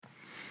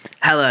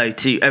Hello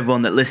to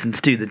everyone that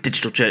listens to the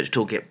Digital Church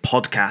Toolkit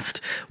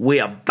podcast. We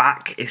are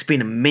back. It's been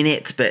a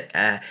minute, but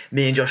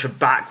me and Josh are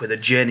back with a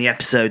journey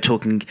episode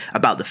talking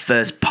about the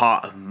first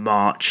part of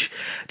March.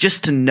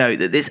 Just to note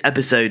that this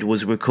episode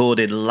was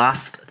recorded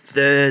last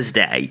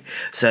Thursday,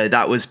 so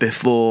that was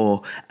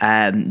before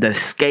the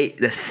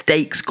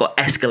stakes got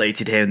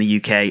escalated here in the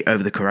UK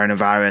over the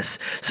coronavirus.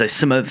 So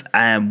some of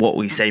what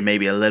we say may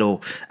be a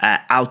little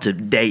out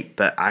of date,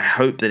 but I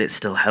hope that it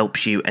still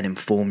helps you and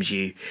informs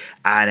you.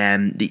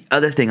 And the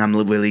other thing I'm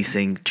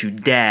releasing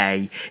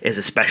today is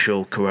a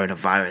special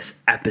coronavirus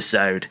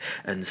episode,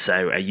 and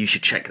so you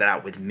should check that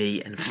out with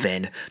me and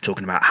Finn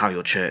talking about how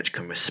your church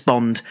can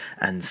respond.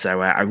 And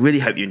so I really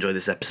hope you enjoy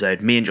this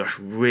episode. Me and Josh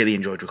really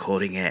enjoyed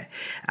recording it,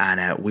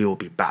 and we will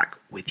be back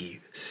with you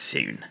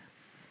soon.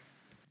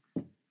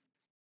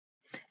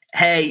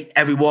 Hey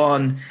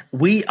everyone,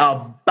 we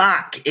are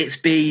back. It's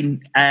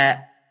been a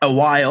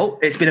while.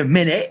 It's been a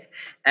minute.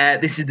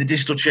 This is the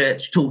Digital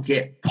Church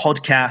Toolkit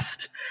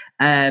podcast.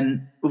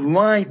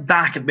 Right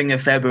back at the beginning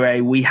of February,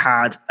 we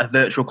had a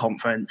virtual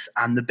conference,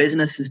 and the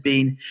business has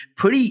been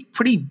pretty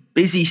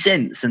busy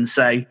since. And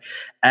so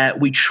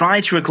we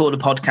tried to record a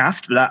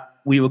podcast, but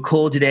we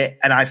recorded it,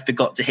 and I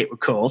forgot to hit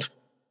record.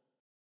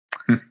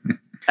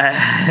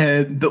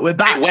 But we're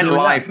back. It went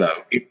live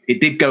though.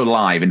 It did go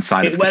live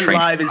inside of the training. It went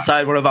live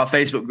inside one of our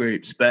Facebook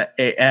groups, but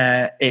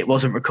it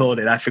wasn't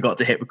recorded. I forgot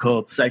to hit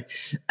record. So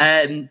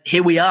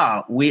here we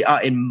are. We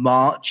are in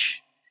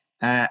March.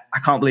 I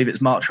can't believe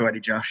it's March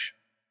already, Josh.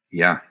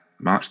 Yeah,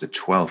 March the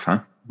 12th, huh?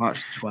 March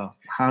the 12th.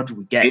 How do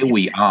we get here? Here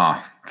we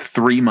are,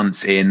 3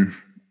 months in,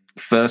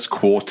 first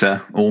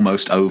quarter,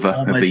 almost over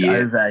of the year.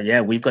 Almost over,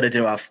 yeah. We've got to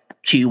do our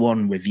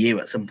Q1 review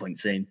at some point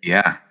soon.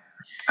 Yeah.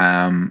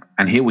 And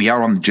here we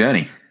are on the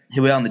journey.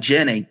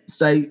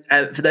 So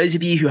for those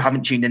of you who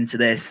haven't tuned into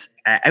this,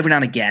 every now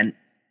and again,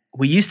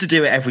 we used to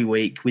do it every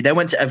week. We then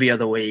went to every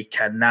other week,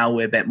 and now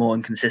we're a bit more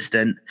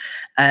inconsistent.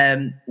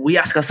 We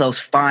ask ourselves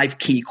 5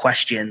 key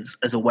questions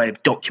as a way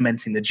of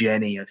documenting the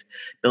journey of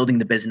building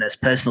the business,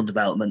 personal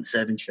development,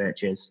 serving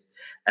churches.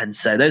 And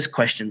so those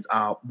questions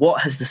are: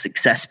 what has the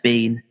success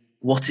been?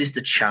 What is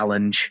the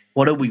challenge?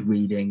 What are we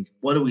reading?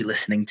 What are we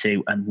listening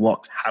to? And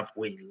what have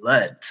we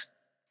learned?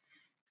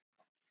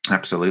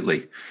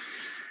 Absolutely.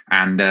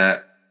 And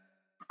I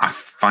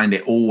find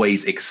it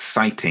always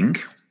exciting,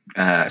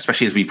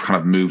 especially as we've kind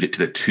of moved it to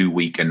the 2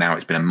 week, and now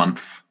it's been a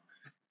month,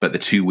 but the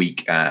 2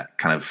 week kind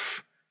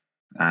of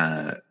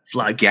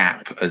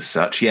gap as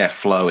such. Yeah,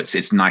 flow.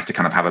 It's nice to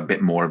kind of have a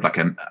bit more of like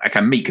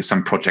a meet, because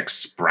some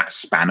projects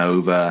span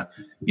over,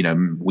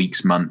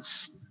 weeks,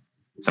 months,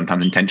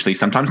 sometimes intentionally,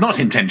 sometimes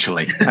not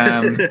intentionally.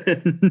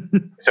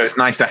 So it's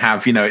nice to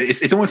have,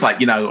 it's almost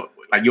like,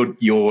 like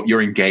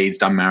you're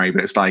engaged, I'm married,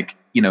 but it's like,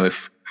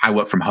 if I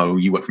work from home,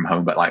 you work from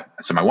home, but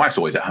so my wife's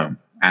always at home.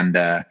 And,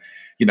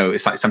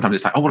 it's like, sometimes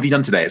it's like, oh, what have you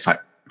done today? It's like,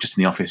 just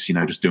in the office,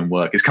 just doing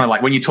work. It's kind of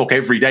like when you talk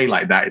every day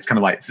like that, it's kind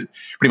of like it's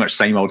pretty much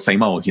same old,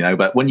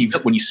 but when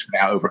you spread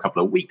out over a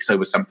couple of weeks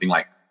over something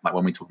like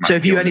when we talk about. So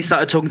if you only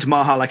started talking to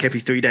Maha like every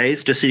 3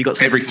 days, just so you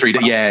got every 3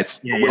 days.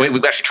 Yeah.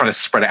 We're actually trying to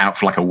spread it out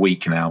for like a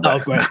week now.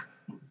 But great.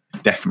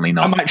 Definitely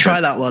not. I might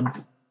try that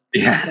one.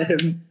 Yeah.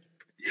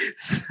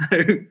 So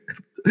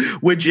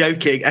we're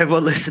joking.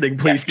 Everyone listening,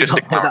 please do not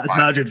take that as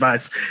marriage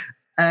advice.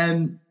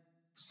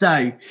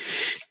 So,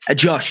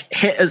 Josh,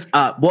 hit us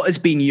up. What has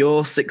been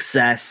your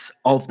success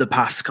of the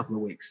past couple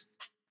of weeks?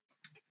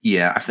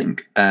 Yeah, I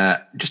think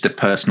just a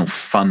personal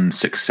fun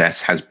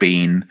success has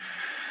been,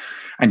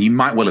 and you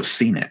might well have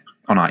seen it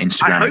on our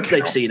Instagram account. I hope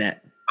they've seen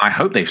it. I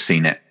hope they've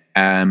seen it.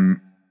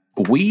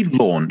 We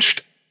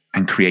launched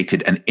and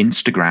created an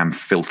Instagram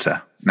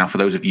filter. Now, for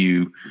those of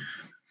you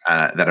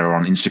that are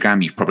on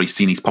Instagram, you've probably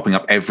seen these popping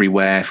up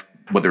everywhere,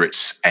 whether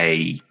it's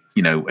a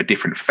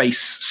different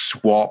face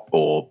swap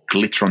or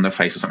glitter on the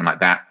face or something like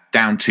that,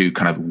 down to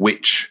kind of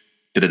which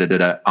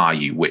are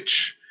you,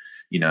 which,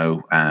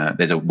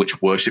 there's a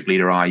which worship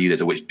leader are you, there's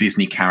a which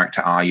Disney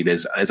character are you,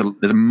 there's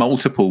a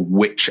multiple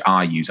which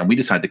are yous. And we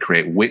decided to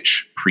create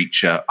which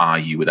preacher are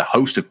you, with a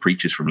host of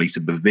preachers from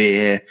Lisa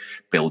Bevere,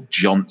 Bill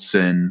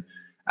Johnson.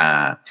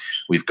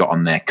 We've got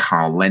on there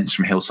Carl Lentz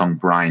from Hillsong,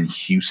 Brian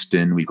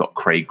Houston. We've got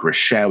Craig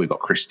Groeschel. We've got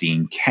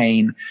Christine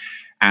Kane.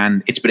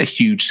 And it's been a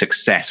huge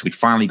success. We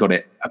finally got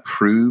it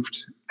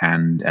approved.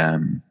 And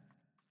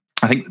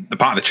I think the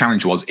part of the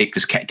challenge was it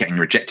just kept getting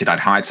rejected. I'd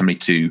hired somebody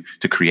to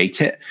create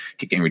it,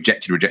 kept getting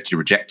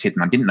rejected.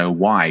 And I didn't know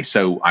why.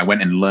 So I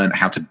went and learned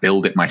how to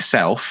build it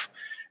myself,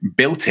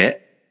 built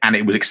it, and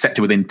it was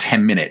accepted within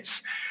 10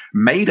 minutes.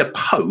 Made a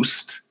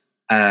post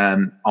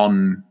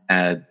on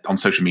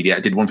social media.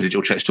 I did one for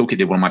Digital Church Toolkit,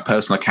 did one on my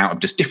personal account of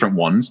just different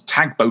ones,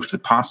 tagged both the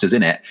pastors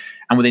in it.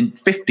 And within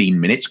 15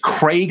 minutes,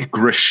 Craig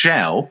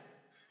Groeschel,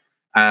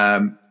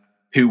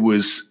 who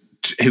was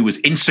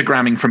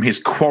Instagramming from his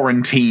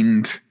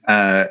quarantined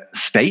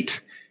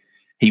state.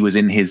 He was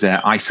in his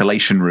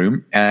isolation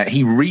room.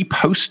 He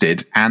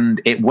reposted,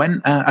 and it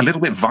went a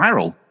little bit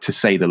viral, to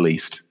say the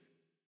least.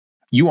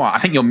 I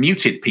think you're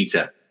muted,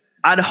 Peter.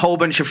 I had a whole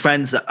bunch of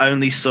friends that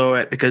only saw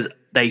it because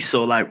they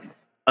saw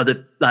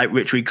other like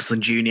Rich Rickelson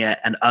Jr.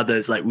 and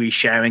others like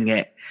resharing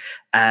it.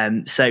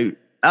 So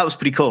that was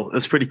pretty cool. It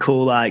was pretty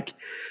cool. Like,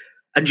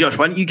 and Josh,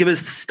 why don't you give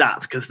us the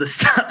stats? Because the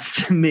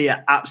stats to me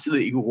are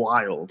absolutely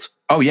wild.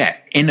 Oh yeah,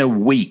 in a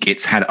week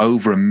it's had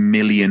over 1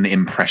 million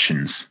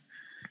impressions.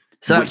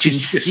 So that's been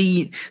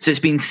seen. So it's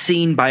been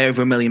seen by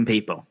over 1 million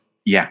people.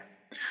 Yeah.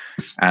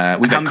 How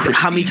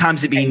many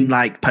times has it been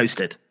like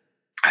posted?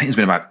 I think it's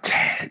been about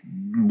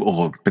 10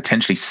 or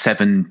potentially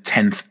 7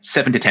 to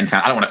 10,000.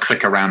 I don't want to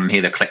click around and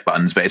hear the click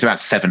buttons, but it's about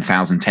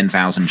 7,000,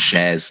 10,000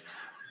 shares.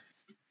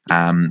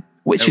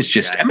 Which is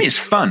just, I mean, it's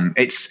fun.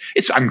 It's.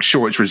 I'm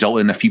sure it's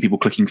resulted in a few people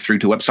clicking through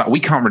to the website. We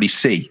can't really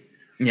see.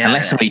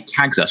 Unless somebody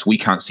tags us, we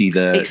can't see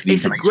the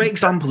It's a great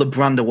example of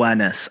brand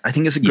awareness. I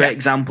think it's a great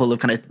example of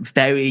kind of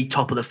very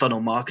top of the funnel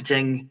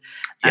marketing.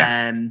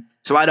 Yeah.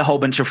 So I had a whole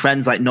bunch of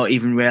friends like not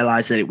even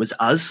realize that it was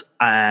us.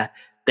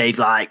 They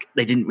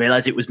didn't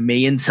realize it was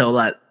me until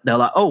they're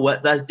like, oh,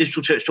 what? That's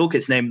Digital Church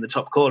Toolkit's name in the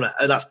top corner.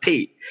 Oh, that's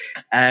Pete.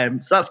 So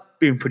that's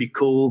been pretty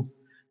cool.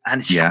 And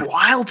it's just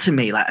wild to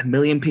me. Like 1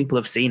 million people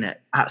have seen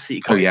it.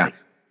 Absolutely crazy. Oh,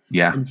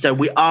 yeah. And so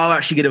we are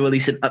actually going to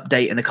release an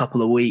update in a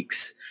couple of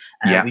weeks.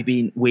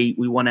 We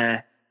want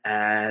to,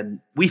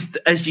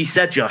 as you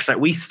said, Josh, like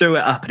we threw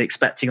it up and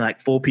expecting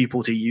like 4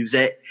 people to use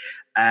it.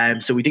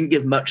 So we didn't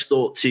give much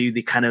thought to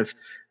the kind of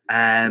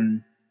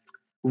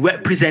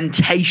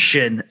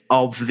representation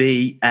of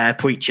the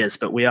preachers,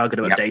 but we are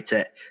going to update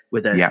it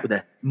with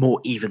a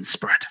more even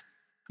spread.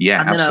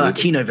 Yeah, and then a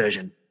Latino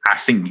version. I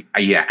think,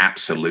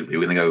 absolutely.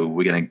 We're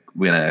gonna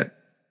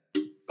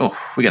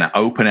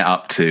open it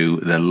up to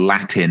the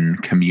Latin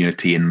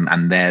community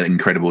and their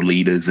incredible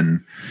leaders,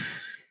 and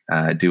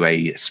do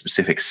a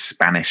specific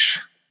Spanish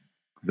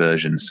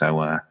version.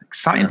 So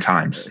exciting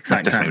times.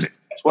 Exciting times.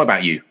 What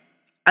about you?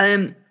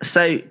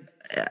 So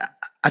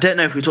I don't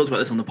know if we talked about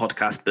this on the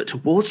podcast, but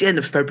towards the end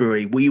of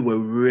February, we were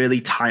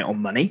really tight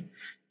on money.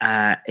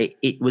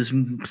 It was,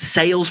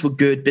 sales were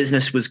good,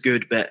 business was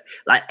good, but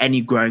like any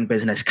growing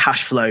business,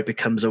 cash flow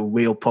becomes a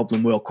real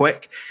problem real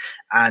quick.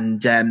 And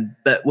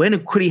but we're in a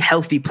pretty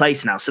healthy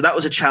place now. So that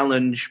was a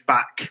challenge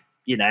back,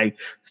 3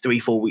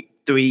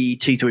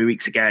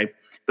 weeks ago.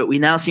 But we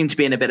now seem to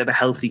be in a bit of a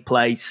healthy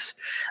place,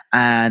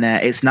 and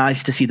it's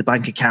nice to see the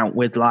bank account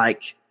with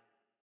like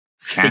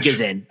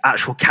figures in,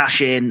 actual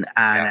cash in,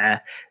 and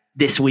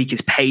this week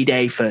is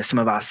payday for some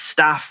of our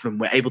staff, and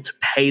we're able to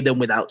pay them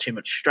without too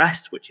much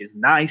stress, which is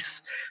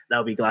nice.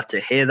 They'll be glad to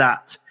hear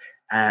that.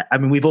 I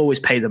mean, we've always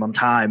paid them on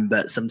time,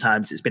 but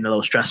sometimes it's been a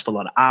little stressful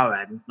on our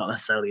end, not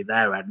necessarily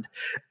their end.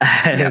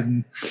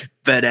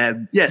 But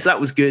so that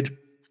was good.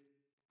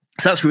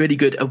 So that's really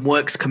good. And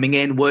work's coming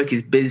in. Work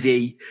is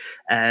busy.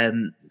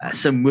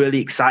 Some really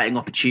exciting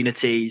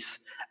opportunities.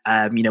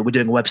 We're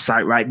doing a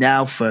website right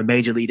now for a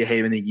major leader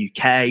here in the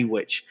UK,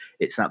 which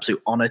it's an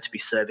absolute honor to be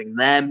serving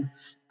them.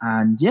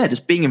 And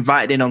just being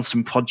invited in on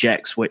some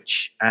projects,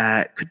 which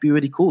could be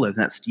really cool over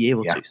the next year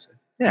or two. So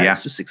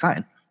it's just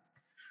exciting.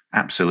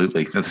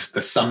 Absolutely. The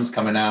sun's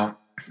coming out.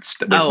 That's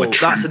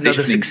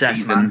another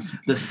success, man.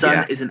 The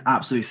sun is an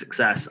absolute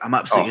success. I'm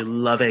absolutely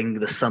loving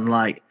the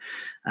sunlight.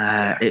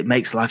 It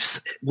makes life,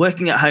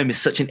 working at home is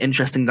such an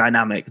interesting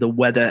dynamic. The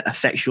weather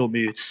affects your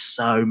mood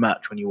so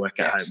much when you work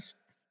at home.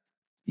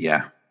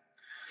 Yeah.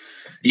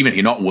 Even if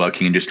you're not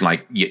working and just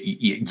like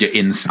you're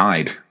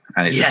inside,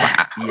 and it's just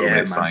like,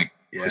 it's man. Like,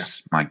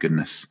 my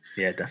goodness.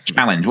 Yeah, definitely.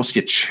 Challenge. What's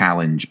your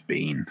challenge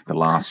been the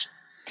last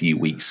few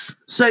weeks?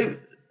 So,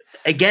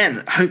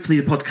 again, hopefully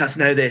the podcast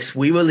know this.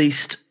 We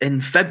released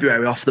in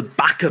February, off the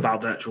back of our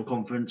virtual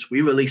conference,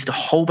 we released a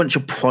whole bunch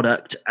of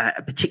product,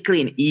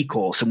 particularly an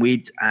e-course, and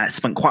we'd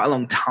spent quite a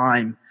long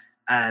time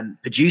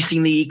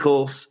producing the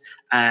e-course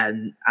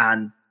and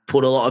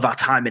put a lot of our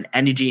time and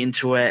energy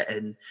into it,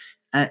 and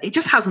it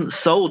just hasn't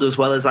sold as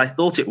well as I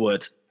thought it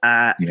would,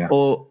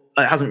 or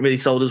it hasn't really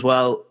sold as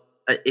well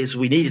as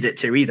we needed it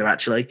to either,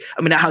 actually.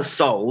 I mean, it has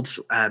sold,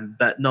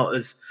 but not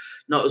as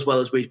well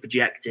as we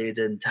projected,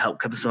 and to help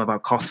cover some of our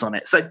costs on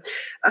it. So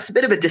that's a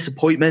bit of a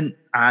disappointment.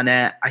 And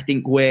I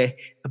think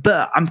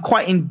but I'm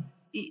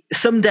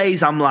some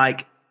days I'm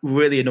like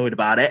really annoyed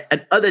about it.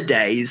 And other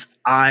days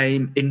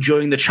I'm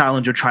enjoying the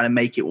challenge of trying to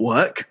make it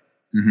work.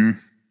 Mm-hmm.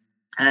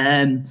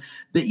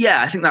 But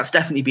I think that's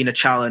definitely been a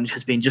challenge,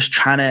 has been just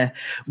trying to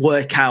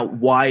work out,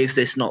 why is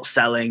this not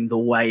selling the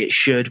way it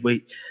should?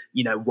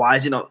 Why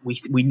is it not?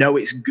 We know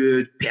it's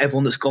good.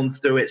 Everyone that's gone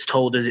through it's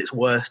told us it's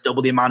worth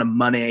double the amount of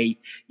money.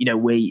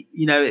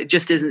 It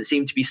just doesn't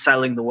seem to be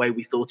selling the way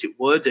we thought it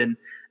would, and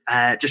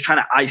just trying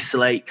to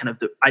isolate,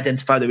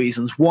 identify the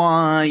reasons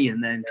why,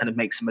 and then kind of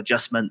make some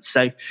adjustments.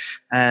 So,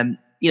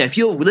 if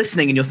you're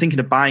listening and you're thinking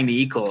of buying the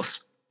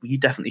e-course, you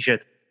definitely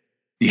should.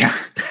 Yeah.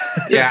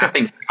 I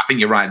think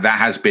you're right.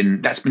 That's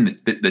been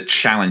the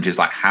challenge, is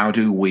like, how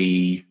do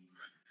we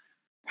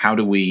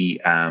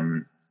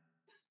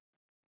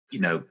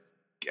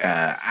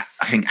I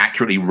think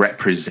accurately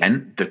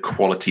represent the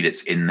quality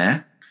that's in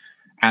there.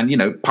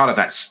 And part of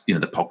that's the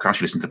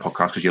podcast. You listen to the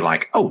podcast because you're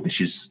like, oh, this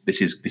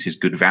is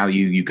good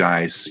value, you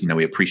guys.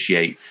 We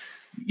appreciate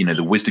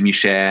the wisdom you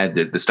share,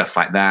 the stuff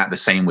like that. The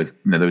same with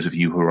those of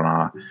you who are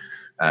on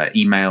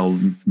email,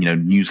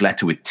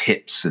 newsletter with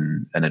tips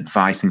and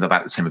advice, things like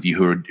that. Some of you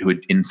who are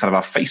inside of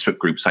our Facebook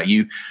groups, like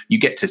you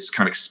get to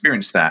kind of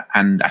experience that.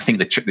 And I think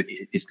the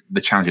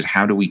challenge is,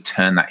 how do we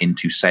turn that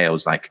into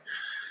sales? Like,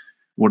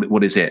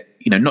 what is it?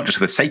 Not just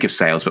for the sake of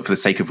sales, but for the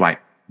sake of, like,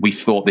 we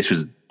thought this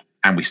was,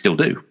 and we still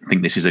do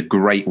think this is a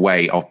great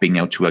way of being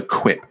able to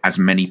equip as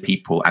many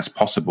people as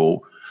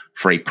possible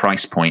for a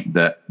price point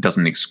that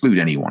doesn't exclude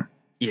anyone.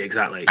 Yeah,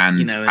 exactly.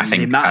 And I think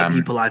the amount of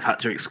people I've had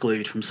to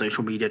exclude from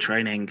social media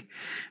training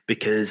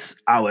because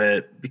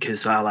our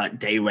like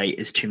day rate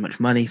is too much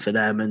money for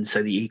them, and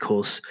so the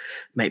e-course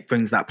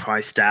brings that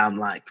price down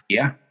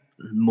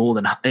more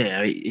than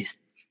it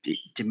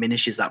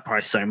diminishes that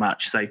price so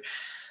much. So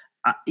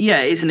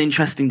it's an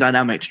interesting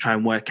dynamic to try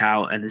and work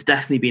out, and there's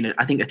definitely been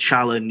I think a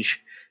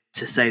challenge,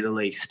 to say the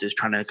least, is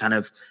trying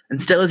to and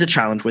still is a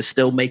challenge. We're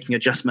still making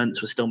adjustments,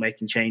 we're still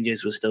making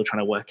changes, we're still trying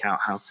to work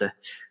out how to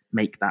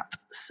make that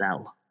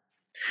sell.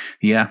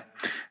 Yeah,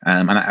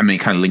 and I mean, it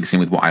kind of links in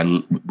with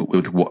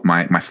what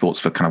my thoughts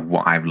for kind of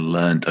what I've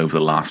learned over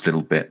the last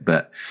little bit.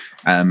 But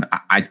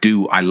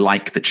I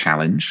like the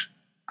challenge,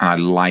 and I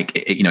like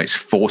it. It's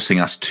forcing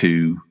us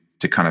to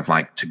kind of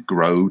like to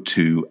grow,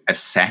 to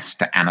assess,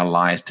 to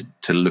analyze,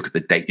 to look at the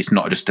data. It's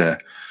not just a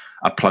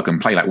plug and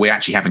play. Like, we're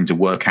actually having to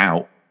work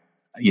out,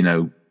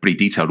 pretty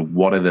detailed,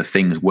 what are the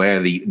things, where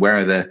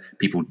are the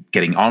people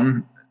getting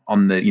on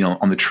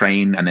the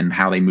train, and then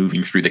how are they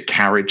moving through the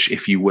carriage,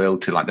 if you will,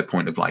 to like the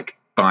point of like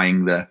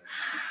buying the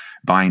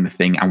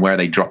thing, and where are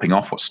they dropping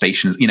off, what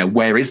stations,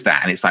 where is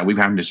that? And it's like we're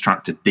having to try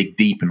to dig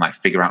deep and like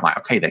figure out, like,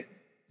 okay,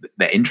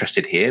 they're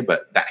interested here,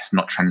 but that's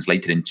not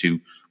translated into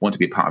want to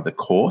be a part of the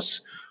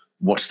course.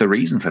 What's the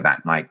reason for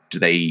that? Like, do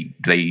they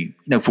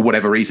for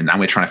whatever reason, and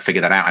we're trying to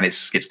figure that out, and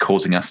it's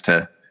causing us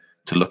to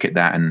look at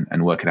that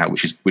and work it out,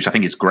 which I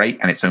think is great,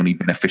 and it's only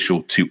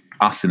beneficial to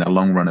us in the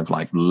long run of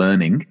like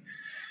learning.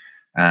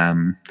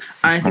 I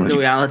think the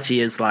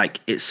reality is, like,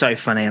 it's so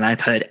funny, and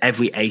I've heard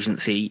every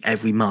agency,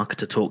 every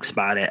marketer talks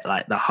about it.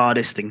 Like, the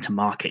hardest thing to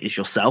market is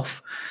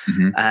yourself.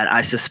 And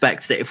I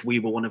suspect that if we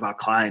were one of our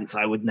clients,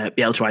 I would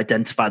be able to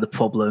identify the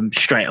problem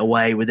straight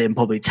away within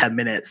probably 10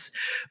 minutes.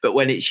 But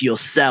when it's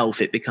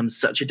yourself, it becomes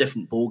such a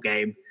different ball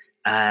game.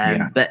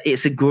 But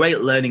it's a great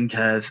learning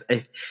curve.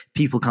 If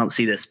people can't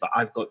see this, but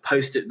I've got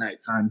Post-it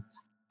notes.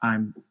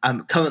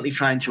 I'm currently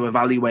trying to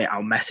evaluate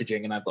our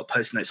messaging, and I've got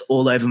Post-it notes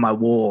all over my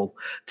wall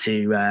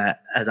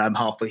as I'm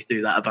halfway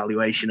through that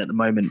evaluation at the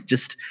moment.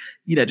 Just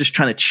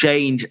trying to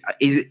change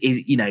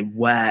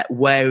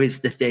where is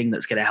the thing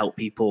that's going to help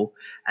people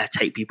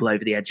take people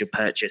over the edge of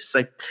purchase. So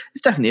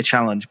it's definitely a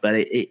challenge, but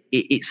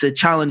it's a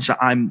challenge that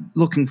I'm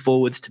looking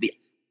forward to the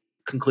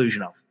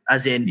conclusion of,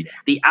 as in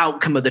the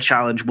outcome of the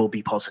challenge will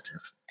be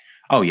positive.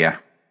 Oh yeah.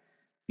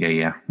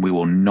 We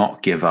will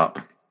not give up.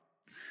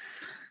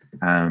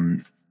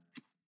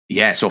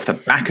 So off the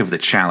back of the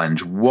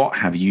challenge, what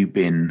have you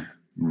been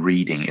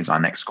reading is our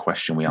next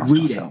question we asked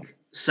ourselves.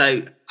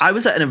 So I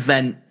was at an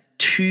event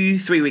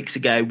 2-3 weeks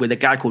ago with a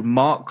guy called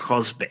Mark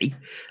Crosby.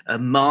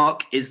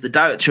 Mark is the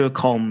director of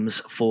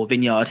comms for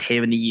Vineyard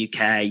here in the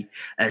UK.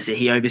 So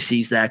he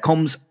oversees their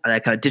comms,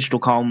 their kind of digital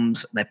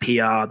comms, their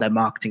PR, their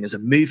marketing as a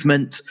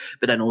movement,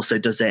 but then also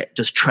does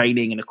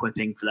training and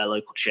equipping for their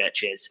local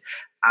churches.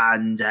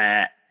 And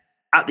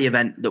at the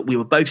event that we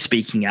were both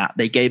speaking at,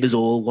 they gave us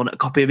all a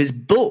copy of his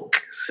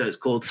book. So it's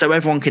called So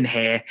Everyone Can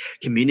Hear,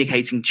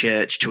 Communicating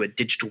Church to a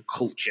Digital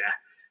Culture.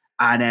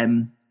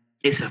 And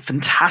it's a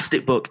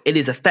fantastic book. It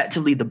is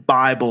effectively the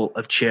Bible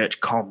of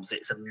church comms.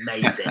 It's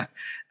amazing.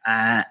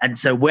 And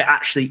so we're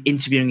actually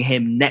interviewing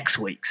him next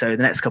week. So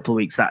the next couple of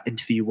weeks, that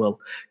interview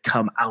will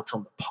come out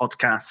on the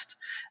podcast.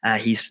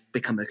 He's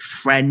become a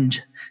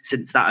friend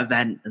since that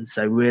event, and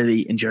so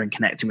really enjoying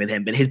connecting with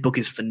him. But his book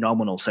is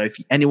phenomenal. So if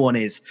anyone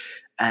is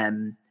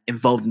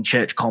involved in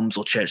church comms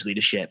or church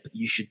leadership,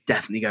 you should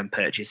definitely go and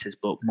purchase his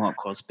book, Mark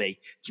Crosby.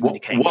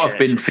 What have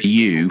been for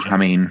you? I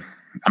mean,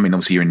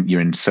 obviously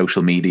you're in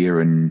social media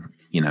and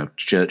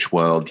church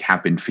world. You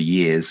have been for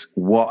years.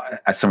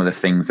 What are some of the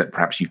things that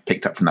perhaps you've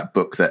picked up from that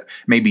book that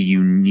maybe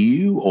you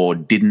knew or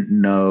didn't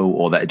know,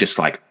 or that are just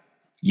like,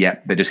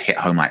 they just hit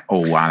home like,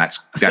 oh wow,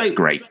 that's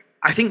great.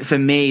 I think for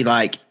me,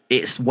 like,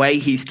 it's way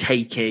he's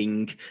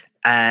taking.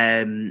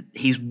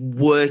 He's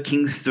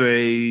working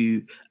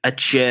through a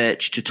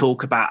church to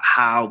talk about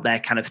how their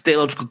kind of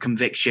theological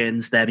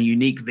convictions, their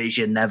unique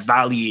vision, their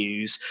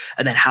values,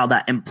 and then how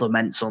that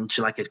implements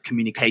onto like a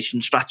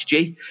communication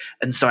strategy.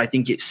 And so I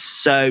think it's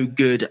so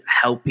good at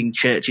helping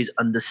churches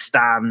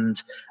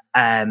understand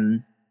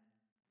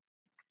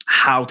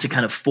how to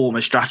kind of form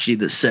a strategy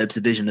that serves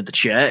the vision of the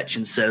church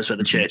and serves where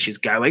the church is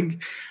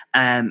going.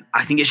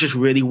 I think it's just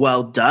really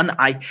well done.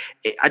 I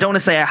don't want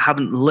to say I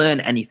haven't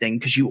learned anything,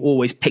 because you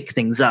always pick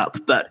things up,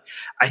 but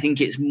I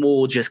think it's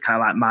more just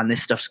kind of like, man,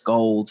 this stuff's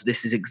gold.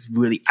 This is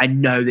I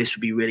know this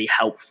would be really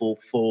helpful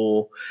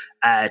for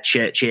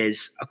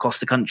churches across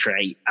the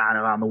country and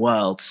around the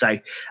world. So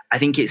I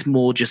think it's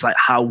more just like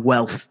how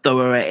well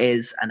thorough it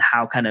is, and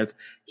how kind of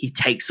he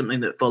takes something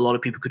that for a lot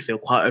of people could feel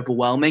quite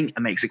overwhelming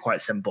and makes it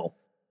quite simple.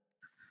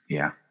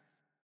 Yeah.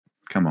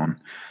 Come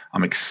on.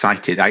 I'm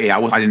excited. I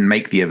didn't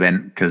make the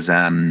event because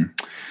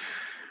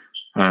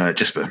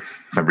just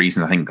for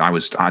reasons. I think I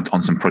had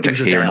on some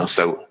projects here, and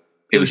also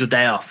it was a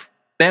day off.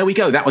 There we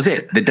go. That was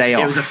it. The day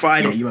off. It was a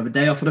Friday. You have a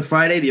day off on a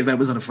Friday. The event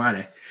was on a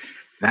Friday.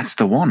 That's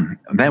the one.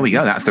 There we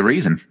go. That's the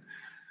reason.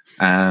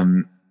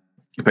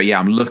 But yeah,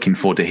 I'm looking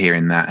forward to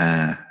hearing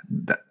that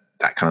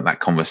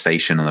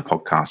conversation on the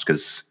podcast,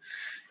 because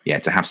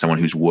to have someone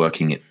who's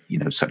working at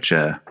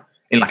literally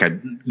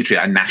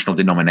a national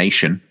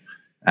denomination,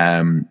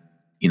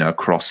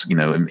 across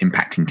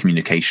impacting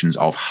communications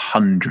of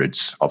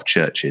hundreds of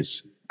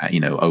churches,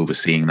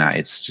 overseeing that,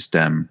 it's just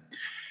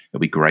it'll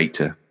be great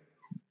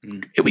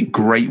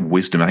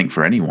wisdom, I think,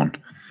 for anyone.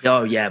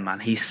 Oh yeah,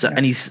 man. He's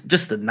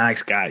just a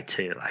nice guy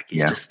too. Like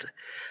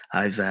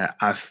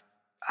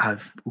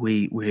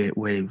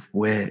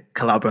we're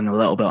collaborating a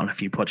little bit on a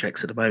few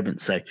projects at the moment,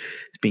 so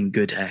it's been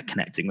good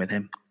connecting with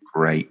him.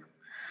 Great.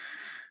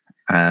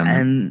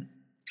 And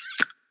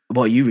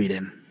what are you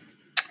reading?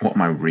 What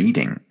am I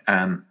reading?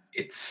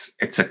 This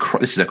is a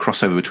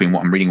crossover between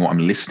what I'm reading and what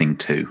I'm listening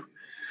to.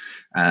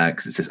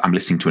 Because it says I'm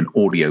listening to an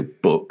audio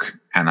book,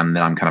 and then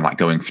I'm kind of like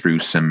going through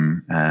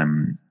some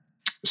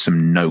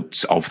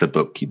notes of the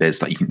book.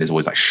 There's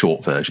always like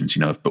short versions,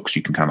 of books.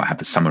 You can kind of like have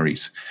the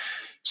summaries.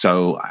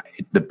 So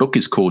the book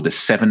is called The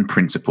 7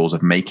 Principles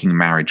of Making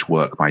Marriage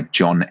Work by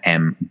John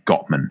M.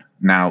 Gottman.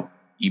 Now,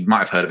 you might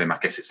have heard of him. I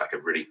guess it's like a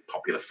really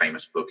popular,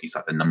 famous book. He's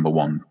like the number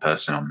one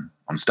person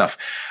on stuff.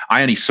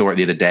 I only saw it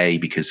the other day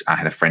because I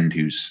had a friend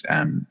who's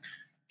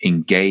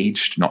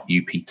engaged, not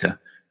you, Peter,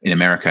 in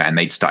America, and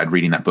they'd started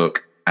reading that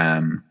book.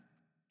 And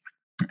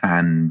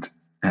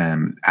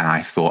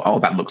I thought, oh,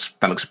 that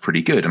looks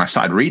pretty good. And I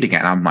started reading it,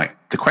 and I'm like,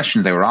 the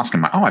questions they were asking,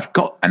 I'm like, oh, I've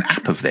got an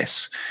app of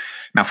this.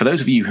 Now, for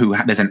those of you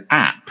there's an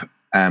app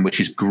which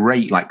is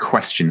great, like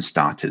question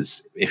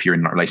starters if you're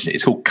in a relationship.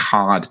 It's called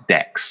Card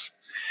Decks,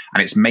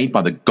 and it's made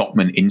by the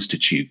Gottman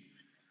Institute.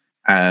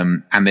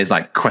 And there's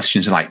like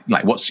questions like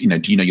what's do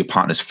you know your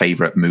partner's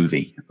favorite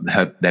movie,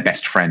 their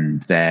best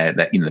friend, their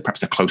perhaps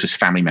their closest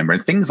family member,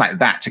 and things like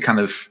that, to kind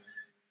of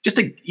just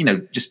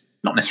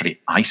not necessarily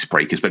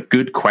icebreakers, but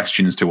good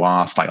questions to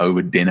ask, like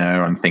over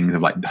dinner, on things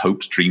of like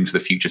hopes, dreams of the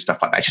future,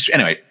 stuff like that. It's just,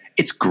 anyway,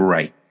 it's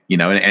great.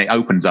 And it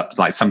opens up,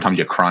 like, sometimes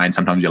you're crying,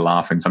 sometimes you're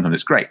laughing, sometimes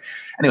it's great.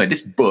 Anyway,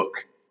 this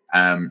book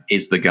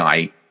is the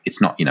guy. It's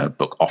not, a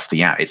book off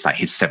the app. It's like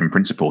his 7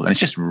 principles, and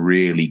it's just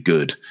really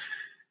good.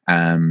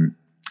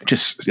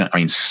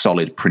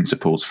 Solid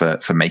principles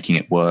for making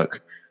it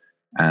work.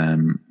 I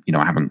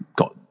haven't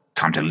got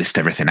time to list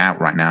everything out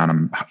right now,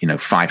 and I'm,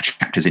 5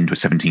 chapters into a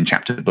 17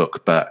 chapter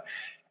book, but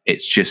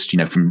it's just,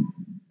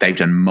 they've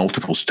done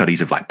multiple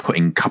studies of like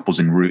putting couples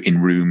in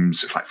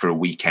rooms like for a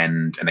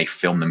weekend, and they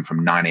film them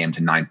from 9 a.m.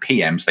 to 9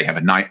 p.m. So they have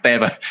a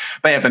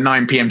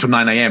 9 p.m. to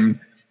 9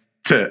 a.m.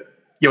 to,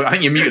 I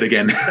think you're muted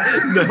again.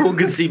 No one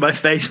can see my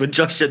face when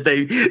Josh said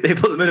they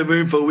put them in a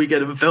room for a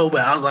weekend and film it.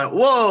 I was like,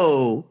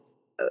 whoa.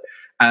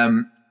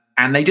 And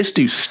they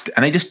just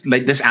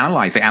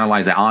analyze. They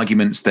analyze their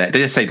arguments. They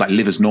just say like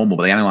live as normal,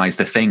 but they analyze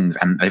the things,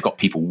 and they've got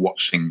people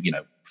watching,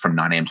 from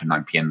 9 a.m. to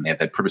 9 p.m. They have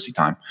their privacy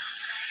time.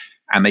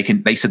 And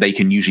they said they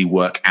can usually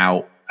work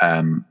out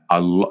a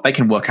lot. They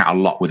can work out a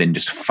lot within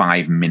just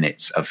 5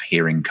 minutes of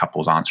hearing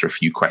couples answer a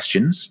few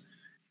questions,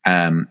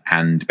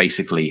 and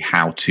basically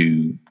how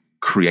to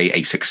create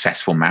a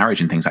successful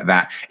marriage and things like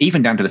that.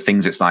 Even down to the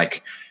things it's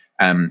like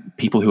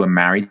people who are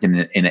married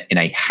in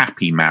a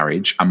happy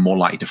marriage are more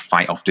likely to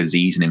fight off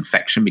disease and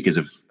infection because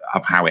of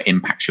how it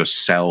impacts your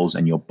cells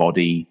and your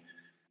body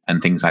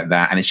and things like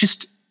that. And it's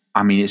just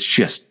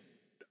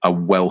a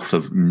wealth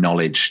of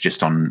knowledge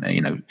just on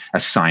a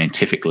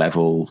scientific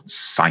level,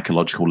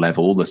 psychological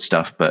level, all the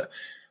stuff. But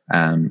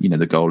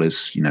the goal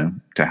is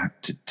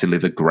to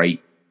live a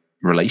great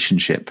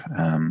relationship.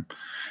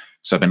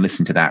 So I've been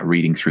listening to that,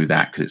 reading through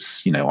that, because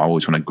it's I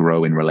always want to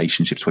grow in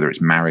relationships, whether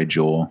it's marriage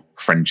or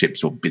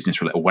friendships or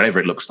business or whatever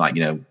it looks like.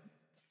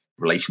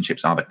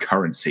 Relationships are the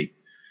currency.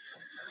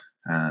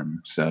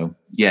 So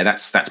yeah,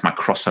 that's my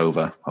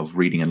crossover of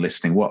reading and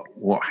listening.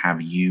 What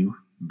have you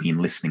been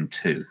listening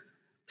to?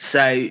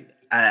 So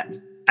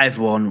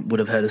everyone would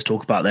have heard us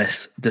talk about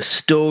this. The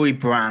Story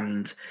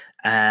Brand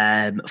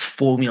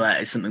formula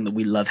is something that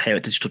we love here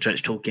at Digital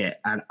Church Toolkit,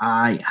 and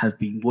I have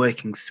been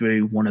working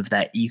through one of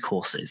their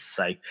e-courses.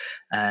 So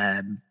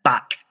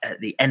back at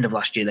the end of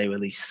last year, they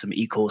released some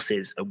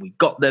e-courses, and we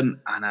got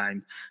them, and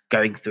I'm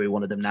going through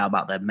one of them now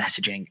about their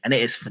messaging, and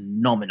it is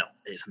phenomenal.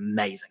 It's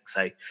amazing.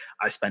 So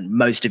I spent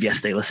most of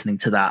yesterday listening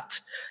to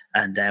that,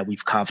 and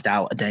we've carved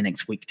out a day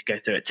next week to go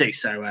through it too.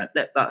 So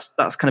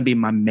that's kind of been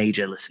my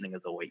major listening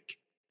of the week.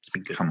 It's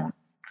been good. Come on.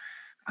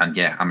 And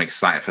yeah, I'm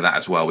excited for that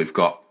as well.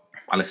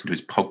 I listened to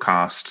his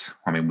podcast.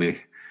 I mean,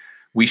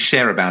 we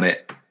share about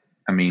it.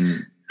 I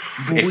mean,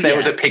 if there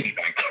was a piggy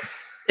bank.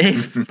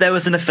 If there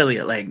was an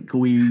affiliate link,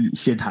 we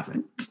should have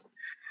it.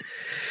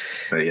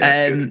 But yeah,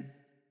 that's good.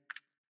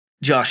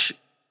 Josh,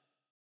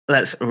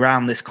 let's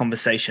round this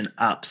conversation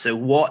up. So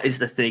what is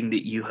the thing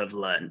that you have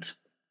learned?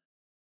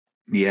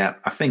 Yeah,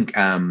 I think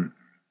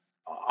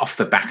off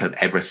the back of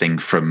everything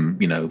from,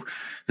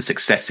 the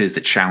successes,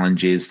 the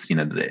challenges, in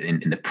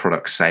the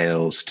product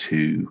sales,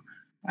 to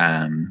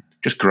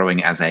just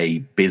growing as a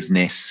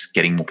business,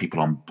 getting more people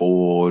on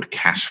board,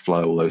 cash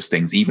flow, all those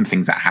things, even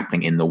things that are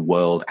happening in the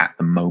world at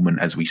the moment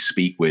as we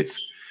speak with,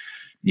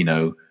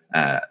 the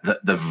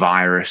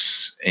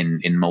virus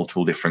in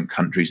multiple different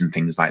countries and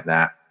things like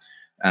that.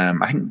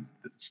 I think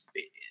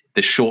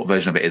the short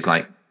version of it is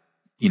like,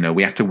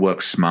 we have to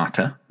work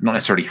smarter, not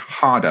necessarily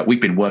harder. We've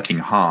been working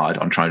hard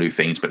on trying to do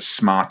things, but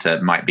smarter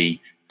might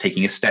be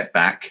taking a step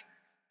back,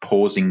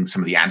 pausing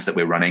some of the ads that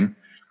we're running,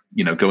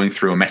 going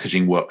through a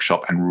messaging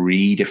workshop and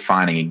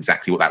redefining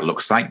exactly what that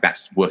looks like.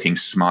 That's working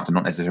smarter,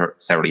 not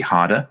necessarily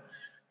harder.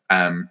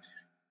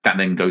 That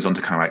then goes on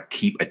to kind of like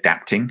keep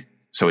adapting.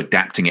 So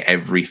adapting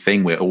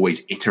everything, we're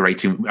always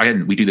iterating.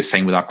 Again, we do the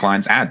same with our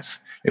clients'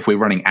 ads. If we're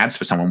running ads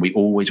for someone, we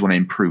always want to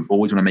improve,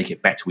 always want to make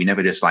it better. We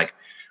never just like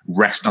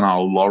rest on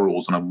our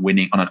laurels on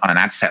an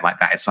ad set like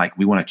that. It's like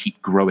we want to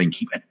keep growing,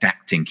 keep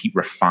adapting, keep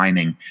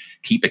refining,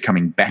 keep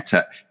becoming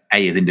better,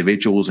 as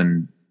individuals,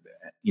 and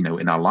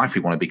in our life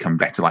we want to become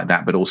better like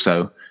that, but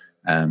also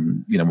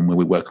when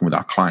we're working with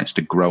our clients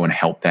to grow and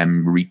help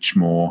them reach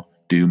more,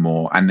 do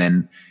more, and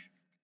then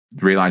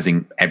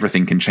realizing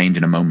everything can change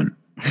in a moment.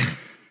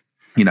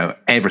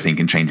 Everything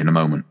can change in a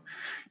moment,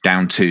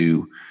 down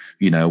to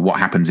what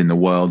happens in the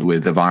world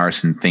with the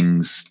virus and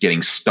things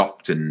getting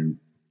stopped. And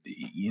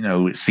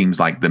it seems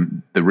like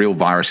the real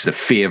virus is a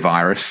fear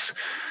virus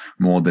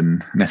more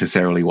than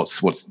necessarily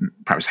what's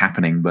perhaps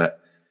happening. But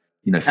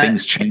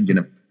things change in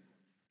a.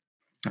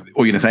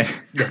 What are you going to say?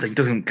 Nothing.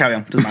 Doesn't carry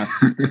on. Doesn't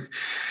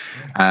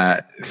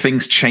matter.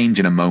 Things change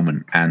in a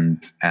moment, and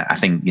I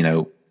think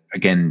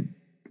again,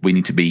 we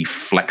need to be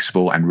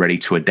flexible and ready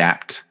to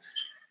adapt.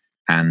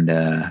 And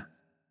I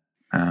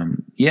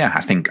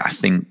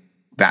think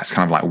that's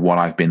kind of like what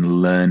I've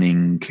been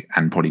learning,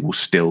 and probably will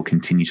still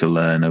continue to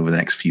learn over the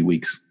next few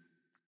weeks.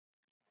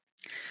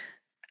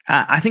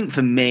 I think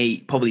for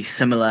me, probably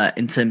similar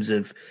in terms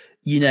of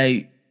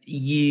a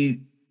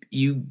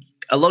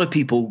lot of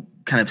people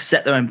kind of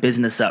set their own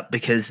business up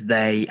because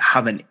they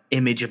have an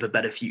image of a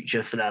better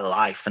future for their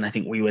life. And I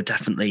think we were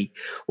definitely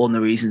one of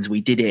the reasons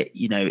we did it.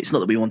 It's not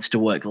that we wanted to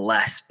work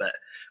less, but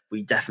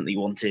we definitely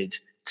wanted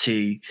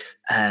to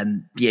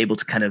be able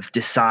to kind of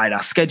decide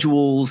our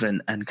schedules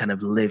and kind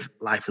of live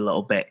life a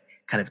little bit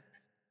kind of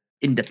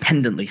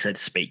independently, so to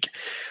speak.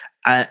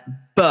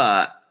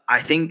 But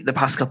I think the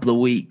past couple of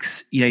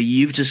weeks,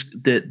 you've just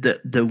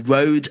the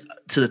road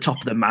to the top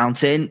of the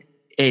mountain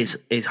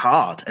is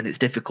hard and it's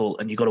difficult,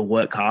 and you've got to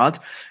work hard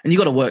and you've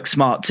got to work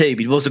smart too,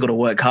 but you've also got to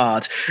work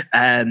hard.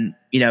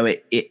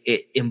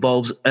 It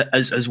involves,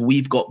 as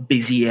we've got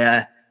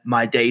busier,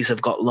 my days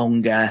have got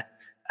longer.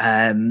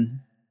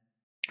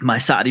 My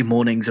Saturday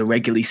mornings are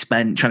regularly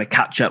spent trying to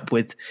catch up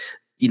with,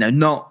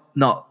 not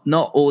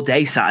all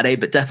day Saturday,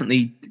 but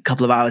definitely a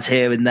couple of hours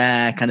here and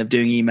there, kind of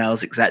doing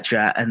emails,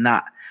 etc. And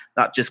that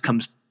just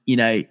comes,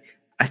 I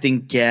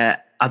think,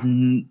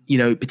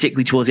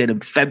 particularly towards the end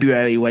of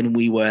February when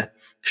we were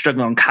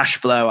struggling on cash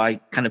flow, I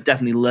kind of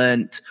definitely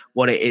learned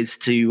what it is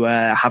to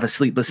have a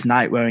sleepless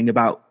night worrying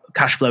about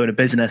cash flow in a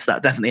business.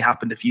 That definitely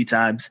happened a few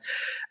times.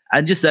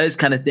 And just those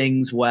kind of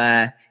things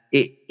where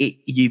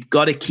you've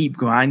got to keep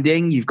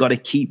grinding, you've got to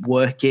keep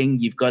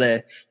working, you've got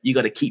to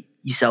keep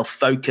yourself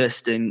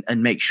focused and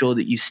make sure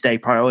that you stay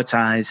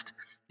prioritized,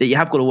 that you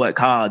have got to work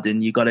hard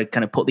and you've got to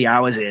kind of put the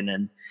hours in.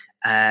 And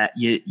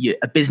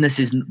a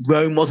business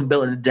Rome wasn't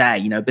built in a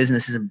day,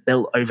 business isn't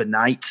built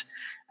overnight.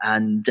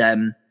 And,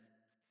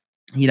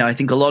 I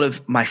think a lot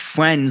of my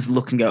friends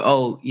look and go,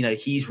 oh,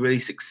 he's really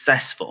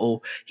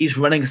successful. He's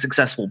running a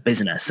successful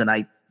business.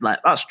 And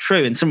that's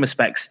true. In some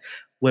respects,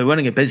 we're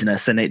running a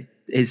business and it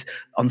is,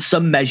 on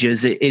some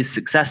measures, it is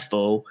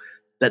successful,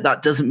 but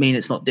that doesn't mean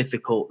it's not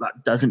difficult.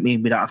 That doesn't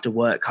mean we don't have to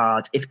work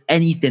hard. If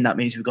anything, that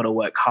means we've got to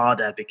work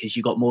harder because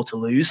you've got more to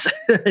lose.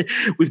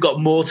 We've got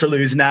more to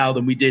lose now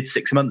than we did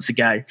 6 months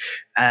ago.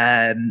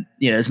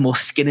 There's more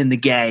skin in the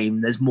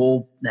game. There's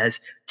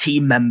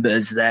team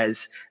members.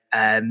 There's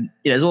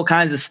all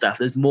kinds of stuff.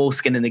 There's more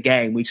skin in the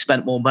game. We've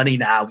spent more money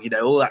now,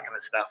 all that kind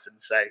of stuff.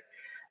 And so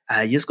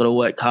you just got to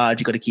work hard.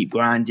 You've got to keep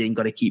grinding,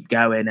 got to keep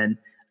going.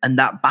 And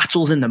that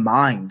battle's in the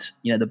mind,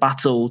 the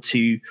battle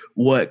to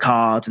work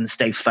hard and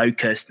stay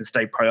focused and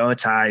stay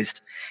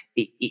prioritized.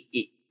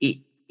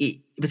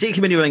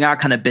 Particularly when you're running our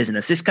kind of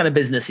business, this kind of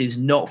business is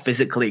not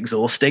physically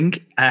exhausting.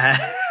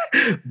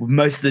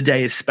 Most of the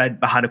day is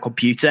spent behind a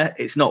computer.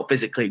 It's not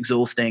physically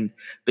exhausting,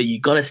 but you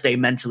got to stay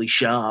mentally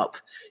sharp.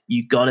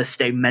 You got to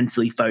stay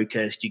mentally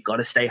focused. You got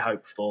to stay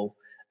hopeful,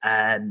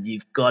 and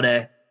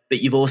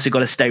but you've also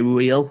got to stay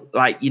real.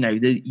 Like, you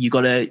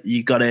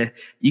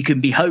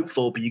can be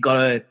hopeful, but you got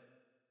to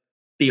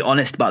be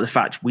honest about the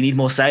fact we need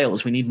more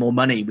sales, we need more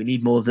money, we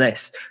need more of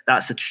this.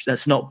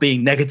 That's not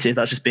being negative.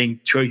 That's just being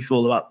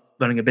truthful about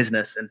running a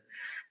business. And,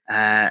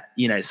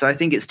 so I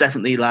think it's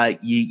definitely like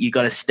you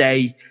got to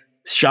stay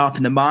sharp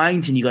in the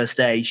mind and you got to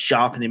stay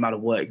sharp in the amount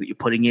of work that you're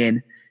putting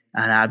in.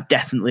 And I've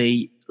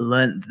definitely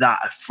learned that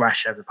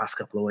afresh over the past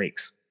couple of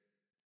weeks.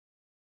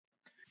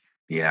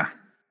 Yeah.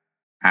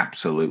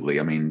 Absolutely.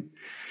 I mean,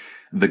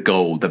 the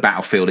goal. The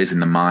battlefield is in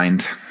the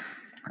mind.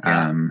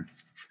 Yeah.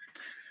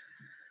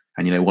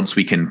 And, you know, once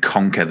we can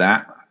conquer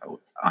that,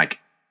 like,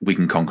 we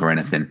can conquer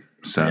anything.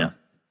 So, Yeah.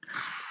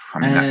 I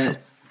mean, that feels a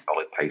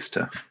solid pace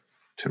to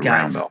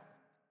Guys, round off.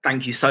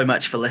 Thank you so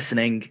much for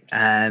listening.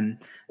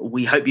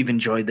 We hope you've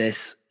enjoyed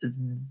this.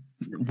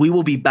 We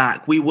will be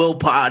back. We will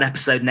put out an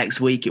episode next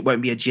week. It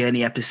won't be a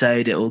journey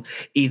episode. It'll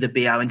either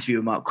be our interview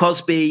with Mark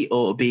Crosby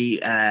or it'll be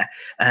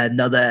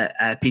another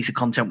piece of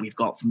content we've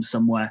got from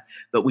somewhere.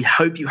 But we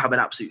hope you have an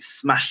absolute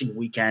smashing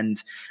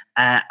weekend.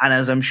 And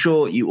as I'm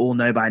sure you all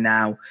know by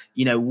now,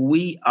 you know,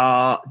 we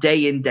are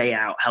day in, day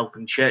out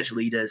helping church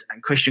leaders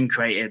and Christian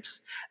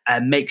creatives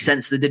make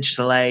sense of the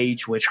digital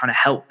age. We're trying to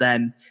help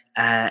them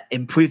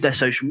improve their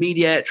social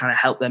media, trying to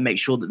help them make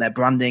sure that their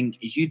branding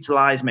is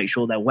utilized, make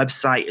sure their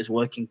website is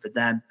working for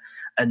them.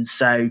 And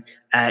so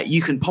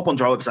you can pop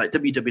onto our website,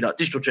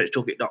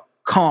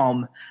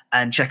 www.digitalchurchtoolkit.com,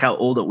 and check out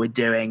all that we're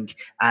doing.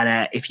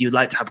 And if you'd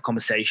like to have a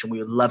conversation, we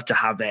would love to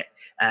have it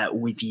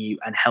with you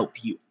and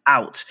help you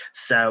out.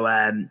 So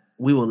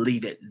we will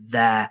leave it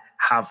there.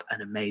 Have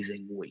an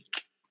amazing week.